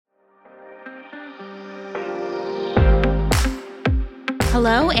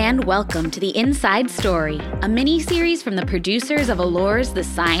Hello and welcome to The Inside Story, a mini-series from the producers of Allure's The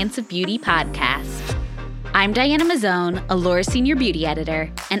Science of Beauty podcast. I'm Diana Mazzone, Allure's senior beauty editor,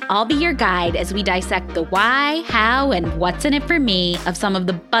 and I'll be your guide as we dissect the why, how, and what's in it for me of some of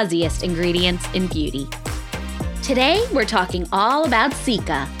the buzziest ingredients in beauty. Today, we're talking all about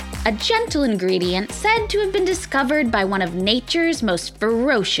cica, a gentle ingredient said to have been discovered by one of nature's most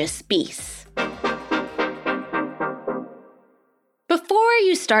ferocious beasts. Before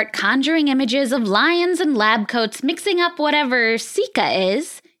you start conjuring images of lions and lab coats mixing up whatever cica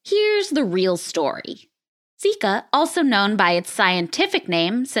is, here's the real story. Cica, also known by its scientific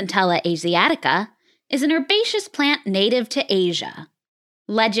name, Centella asiatica, is an herbaceous plant native to Asia.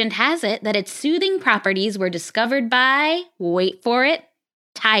 Legend has it that its soothing properties were discovered by, wait for it,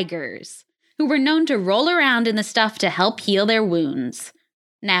 tigers, who were known to roll around in the stuff to help heal their wounds.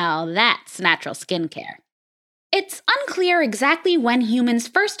 Now that's natural skincare. It's unclear exactly when humans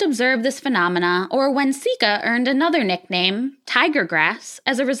first observed this phenomena or when cica earned another nickname, tiger grass,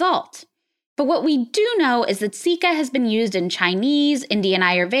 as a result. But what we do know is that cica has been used in Chinese, Indian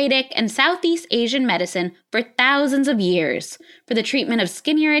Ayurvedic, and Southeast Asian medicine for thousands of years for the treatment of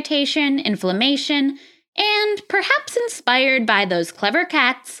skin irritation, inflammation, and perhaps inspired by those clever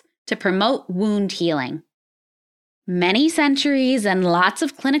cats to promote wound healing. Many centuries and lots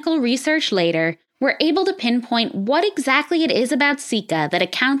of clinical research later, we're able to pinpoint what exactly it is about cica that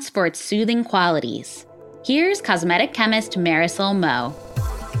accounts for its soothing qualities. Here's cosmetic chemist Marisol Moe.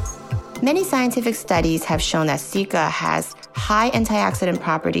 Many scientific studies have shown that cica has high antioxidant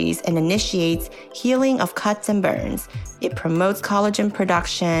properties and initiates healing of cuts and burns. It promotes collagen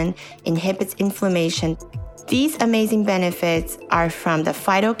production, inhibits inflammation. These amazing benefits are from the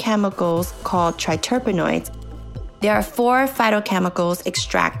phytochemicals called triterpenoids. There are 4 phytochemicals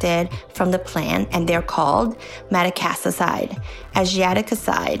extracted from the plant, and they're called madecassoside,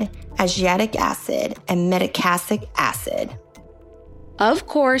 asiaticoside, asiatic acid, and metacasic acid. Of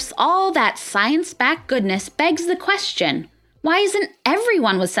course, all that science-backed goodness begs the question, why isn't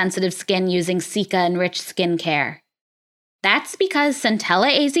everyone with sensitive skin using cica-enriched skincare? That's because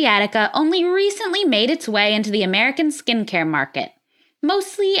Centella asiatica only recently made its way into the American skincare market,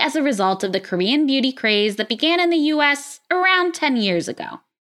 mostly as a result of the Korean beauty craze that began in the US around 10 years ago.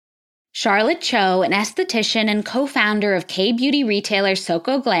 Charlotte Cho, an esthetician and co-founder of K-beauty retailer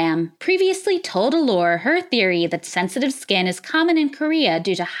Soko Glam, previously told Allure her theory that sensitive skin is common in Korea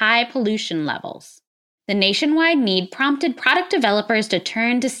due to high pollution levels. The nationwide need prompted product developers to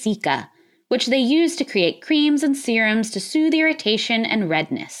turn to cica, which they used to create creams and serums to soothe irritation and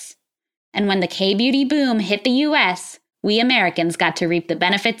redness. And when the K-beauty boom hit the US, we Americans got to reap the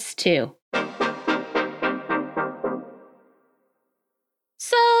benefits too.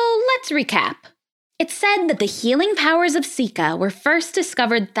 So let's recap. It's said that the healing powers of cica were first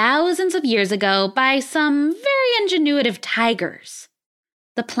discovered thousands of years ago by some very ingenuitive tigers.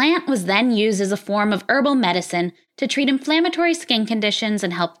 The plant was then used as a form of herbal medicine to treat inflammatory skin conditions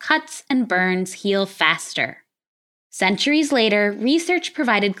and help cuts and burns heal faster. Centuries later, research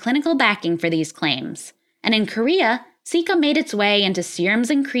provided clinical backing for these claims, and in Korea, cica made its way into serums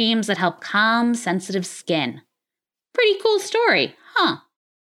and creams that help calm sensitive skin. Pretty cool story, huh?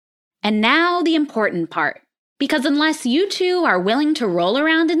 And now the important part, because unless you too are willing to roll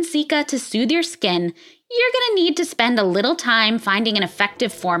around in cica to soothe your skin, you're going to need to spend a little time finding an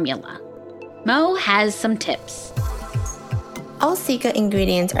effective formula. Mo has some tips. All cica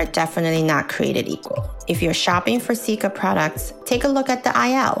ingredients are definitely not created equal. If you're shopping for cica products, take a look at the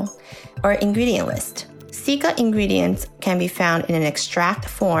IL, or ingredient list. Cica ingredients can be found in an extract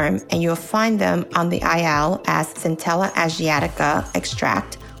form, and you'll find them on the IL as Centella asiatica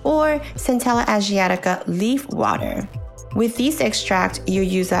extract or Centella asiatica leaf water. With these extracts, you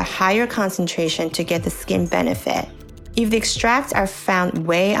use a higher concentration to get the skin benefit. If the extracts are found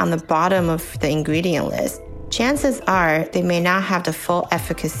way on the bottom of the ingredient list, chances are they may not have the full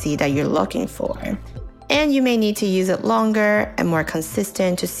efficacy that you're looking for. And you may need to use it longer and more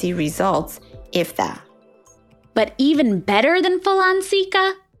consistent to see results, if that. But even better than full-on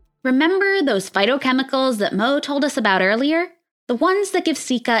cica? Remember those phytochemicals that Mo told us about earlier? The ones that give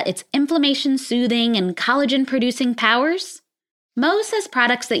cica its inflammation-soothing and collagen-producing powers? Mo says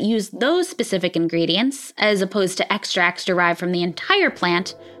products that use those specific ingredients, as opposed to extracts derived from the entire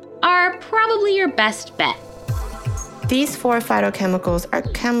plant, are probably your best bet. These 4 phytochemicals are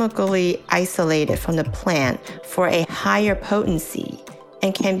chemically isolated from the plant for a higher potency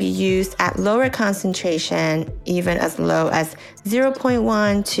and can be used at lower concentration, even as low as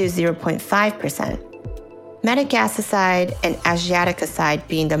 0.1 to 0.5%. Metacasoside and asiaticoside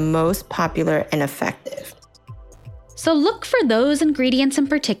being the most popular and effective. So look for those ingredients in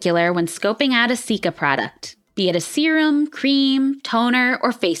particular when scoping out a Cica product, be it a serum, cream, toner,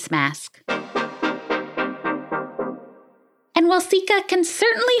 or face mask. And while Cica can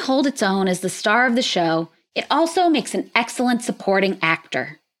certainly hold its own as the star of the show, it also makes an excellent supporting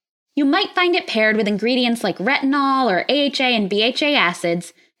actor. You might find it paired with ingredients like retinol or AHA and BHA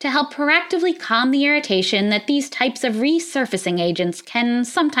acids to help proactively calm the irritation that these types of resurfacing agents can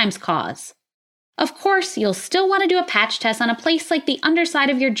sometimes cause. Of course, you'll still want to do a patch test on a place like the underside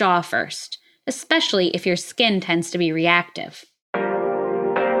of your jaw first, especially if your skin tends to be reactive.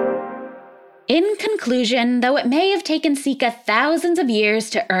 In conclusion, though it may have taken Cica thousands of years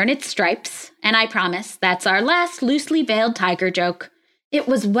to earn its stripes, and I promise that's our last loosely veiled tiger joke, it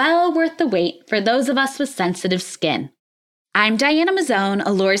was well worth the wait for those of us with sensitive skin. I'm Diana Mazzone,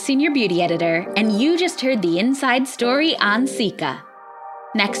 Allure's Senior Beauty Editor, and you just heard the inside story on Cica.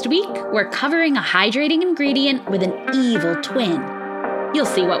 Next week, we're covering a hydrating ingredient with an evil twin. You'll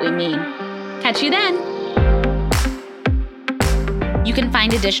see what we mean. Catch you then! You can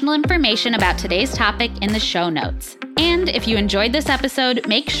find additional information about today's topic in the show notes. And if you enjoyed this episode,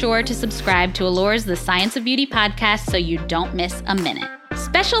 make sure to subscribe to Allure's The Science of Beauty podcast so you don't miss a minute.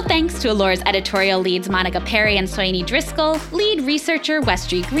 Special thanks to Allure's editorial leads Monica Perry and Soini Driscoll, lead researcher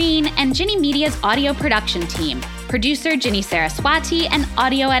Westry Green, and Ginny Media's audio production team, producer Ginny Saraswati and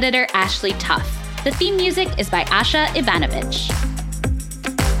audio editor Ashley Tuff. The theme music is by Asha Ivanovich.